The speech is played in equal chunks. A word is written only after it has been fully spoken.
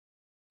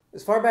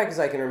As far back as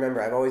I can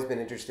remember, I've always been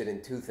interested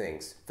in two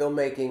things: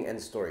 filmmaking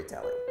and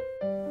storytelling.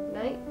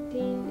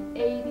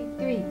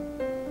 1983.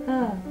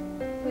 Huh?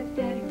 What's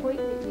Daddy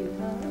pointing at you,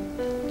 huh?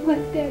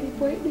 What's Daddy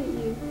pointing at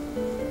you?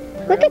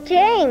 Look at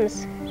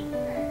James.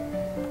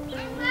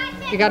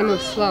 You gotta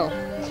move slow.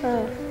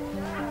 Oh.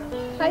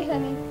 Hi,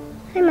 honey.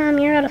 Hi, Mom,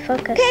 you're out of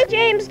focus. Okay,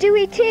 James, do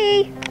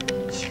E.T.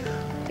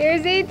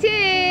 Here's E.T.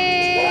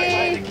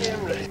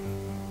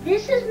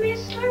 This is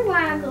Mr.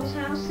 Waggle's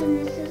house,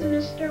 and this is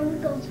Mr.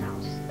 Wiggle's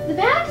house. The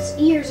bat's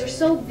ears are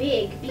so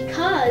big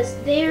because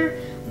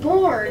they're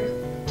born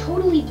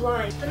totally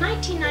blind. The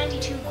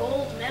 1992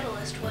 gold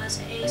medalist was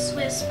a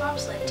Swiss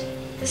bobsled team.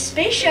 The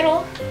space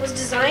shuttle was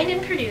designed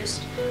and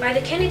produced by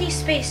the Kennedy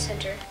Space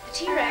Center. The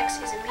T-Rex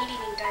is a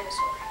meat-eating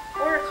dinosaur,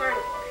 or a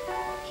carnivore.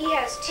 He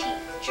has teeth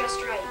just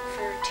right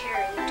for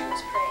tearing into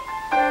his prey.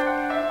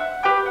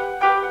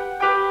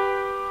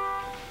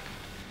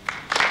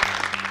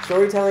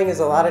 Storytelling is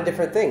a lot of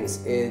different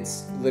things.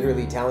 It's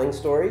literally telling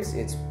stories,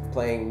 it's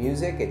playing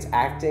music, it's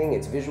acting,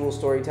 it's visual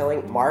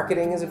storytelling.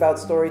 Marketing is about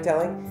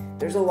storytelling.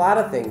 There's a lot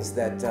of things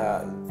that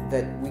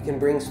we can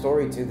bring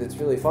story to that's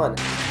really fun.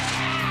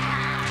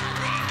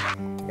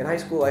 In high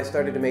school, I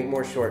started to make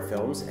more short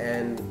films,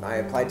 and I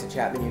applied to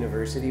Chapman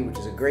University, which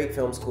is a great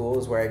film school,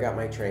 is where I got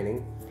my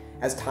training.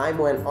 As time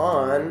went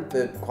on,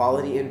 the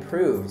quality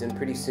improved, and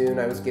pretty soon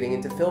I was getting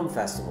into film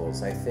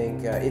festivals. I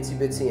think Itsy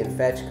Bitsy and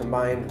Fetch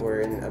combined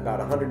were in about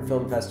 100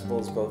 film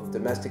festivals, both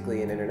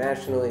domestically and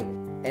internationally.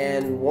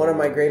 And one of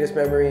my greatest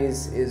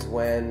memories is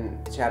when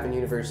Chapman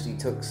University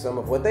took some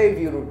of what they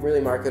viewed really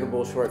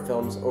marketable short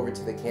films over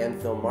to the Cannes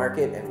Film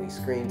Market, and we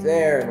screened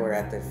there, and we're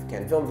at the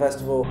Cannes Film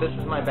Festival. This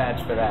is my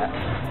badge for that.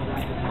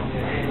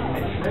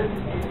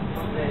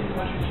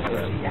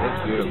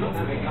 It's beautiful.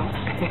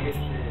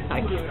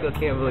 I still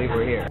can't believe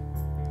we're here.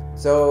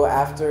 So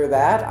after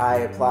that, I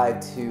applied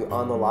to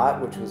On the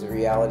Lot, which was a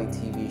reality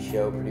TV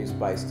show produced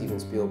by Steven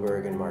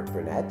Spielberg and Mark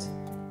Burnett.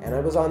 And I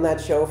was on that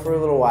show for a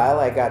little while.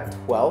 I got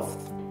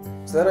 12th.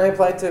 So then I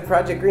applied to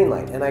Project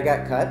Greenlight, and I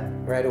got cut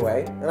right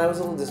away. And I was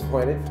a little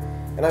disappointed.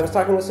 And I was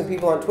talking with some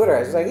people on Twitter.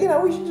 I was like,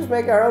 we should just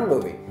make our own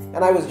movie.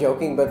 And I was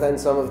joking, but then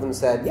some of them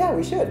said, yeah,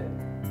 we should.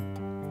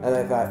 And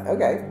I thought,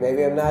 okay,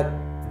 maybe I'm not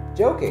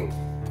joking.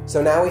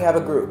 So now we have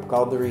a group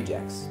called The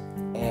Rejects.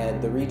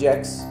 And The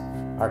Rejects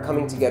are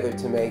coming together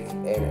to make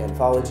an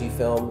anthology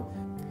film.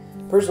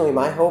 Personally,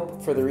 my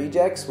hope for The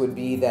Rejects would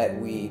be that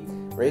we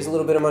raise a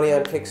little bit of money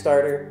on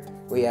Kickstarter.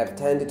 We have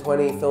 10 to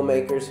 20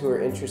 filmmakers who are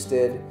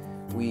interested.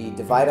 We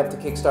divide up the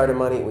Kickstarter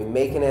money. We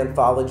make an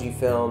anthology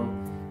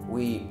film.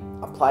 We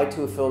apply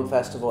to a film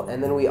festival,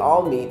 and then we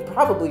all meet,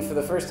 probably for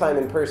the first time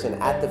in person,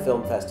 at the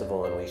film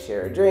festival, and we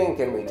share a drink,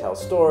 and we tell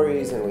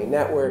stories, and we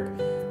network.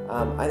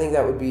 I think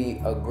that would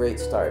be a great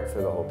start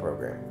for the whole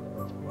program.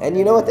 And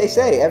you know what they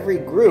say, every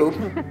group,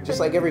 just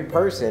like every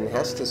person,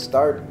 has to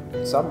start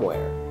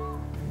somewhere.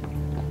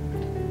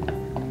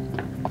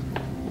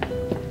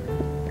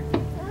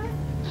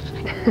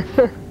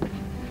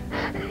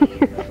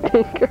 Your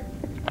finger.